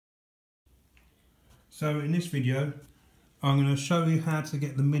So in this video I'm going to show you how to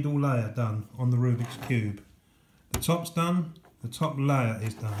get the middle layer done on the Rubik's Cube. The top's done, the top layer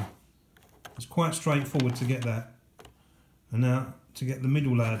is done. It's quite straightforward to get that. And now to get the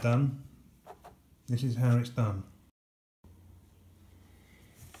middle layer done, this is how it's done.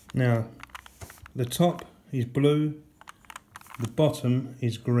 Now the top is blue, the bottom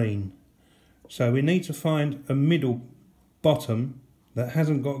is green. So we need to find a middle bottom that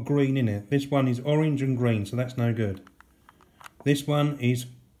hasn't got green in it. This one is orange and green, so that's no good. This one is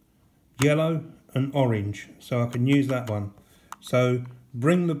yellow and orange, so I can use that one. So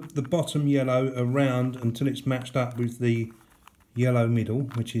bring the bottom yellow around until it's matched up with the yellow middle,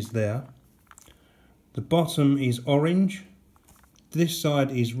 which is there. The bottom is orange, this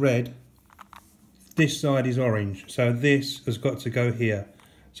side is red, this side is orange, so this has got to go here.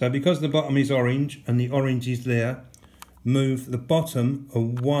 So because the bottom is orange and the orange is there, move the bottom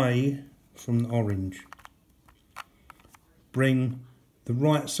away from the orange. Bring the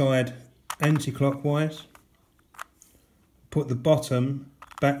right side anti-clockwise, put the bottom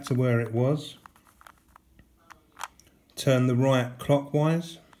back to where it was, turn the right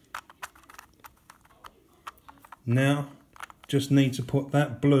clockwise. Now just need to put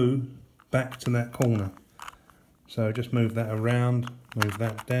that blue back to that corner. So just move that around, move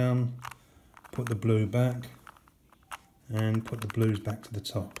that down, put the blue back, and put the blues back to the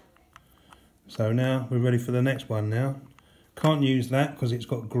top. So now we're ready for the next one now. Can't use that because it's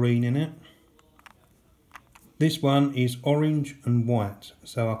got green in it. This one is orange and white,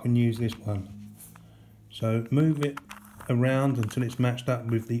 so I can use this one. So move it around until it's matched up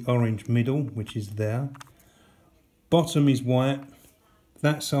with the orange middle, which is there. Bottom is white,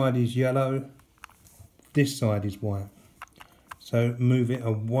 that side is yellow, this side is white. So move it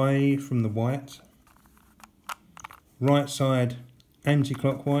away from the white. Right side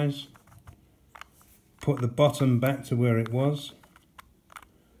anti-clockwise, put the bottom back to where it was,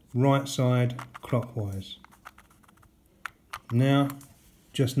 right side clockwise. Now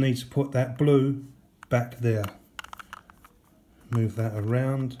just need to put that blue back there. Move that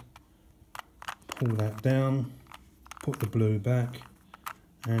around, pull that down, put the blue back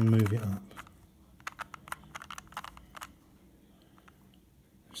and move it up.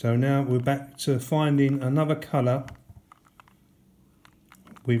 So now we're back to finding another colour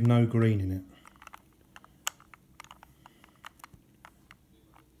with no green in it.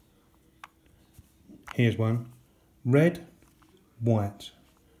 Here's one, red, white.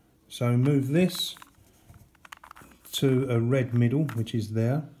 So move this to a red middle, which is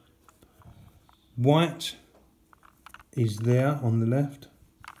there. White is there on the left.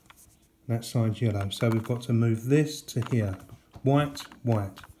 That side's yellow. So we've got to move this to here. White,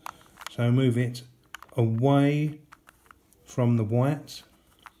 white. So move it away from the white.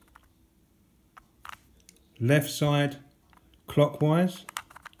 Left side clockwise.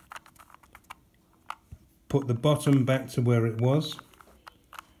 Put the bottom back to where it was.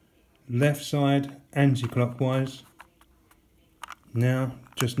 Left side anti-clockwise. Now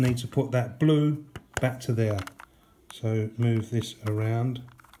just need to put that blue back to there. So move this around.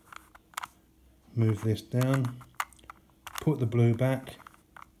 Move this down. Put the blue back.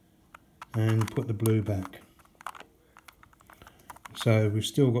 And put the blue back. So we've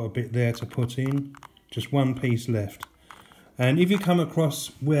still got a bit there to put in. Just one piece left. And if you come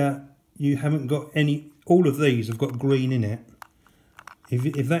across where you haven't got any, all of these have got green in it,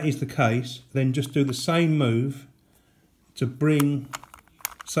 if that is the case, then just do the same move to bring,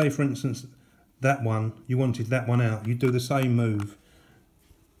 say for instance that one, you wanted that one out, you do the same move,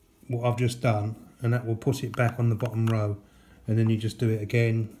 what I've just done, and that will put it back on the bottom row, and then you just do it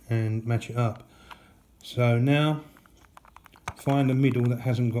again and match it up. So now find a middle that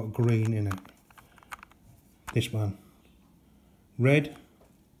hasn't got green in it. This one, red,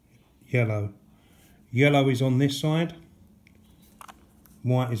 yellow. Yellow is on this side,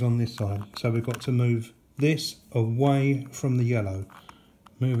 white is on this side. So we've got to move this away from the yellow.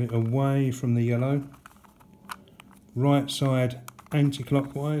 Move it away from the yellow. Right side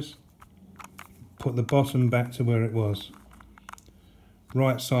anti-clockwise. Put the bottom back to where it was.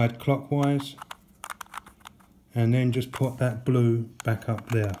 Right side clockwise. And then just put that blue back up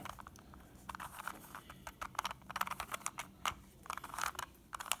there.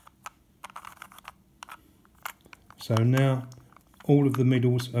 So now all of the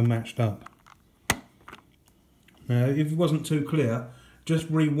middles are matched up. Now if it wasn't too clear, just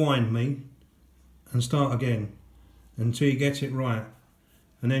rewind me and start again until you get it right.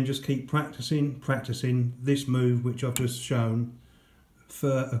 And then just keep practicing this move which I've just shown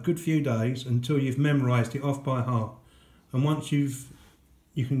for a good few days until you've memorised it off by heart. And once you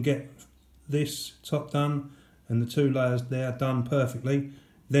can get this top done and the 2 layers there done perfectly,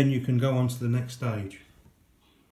 then you can go on to the next stage.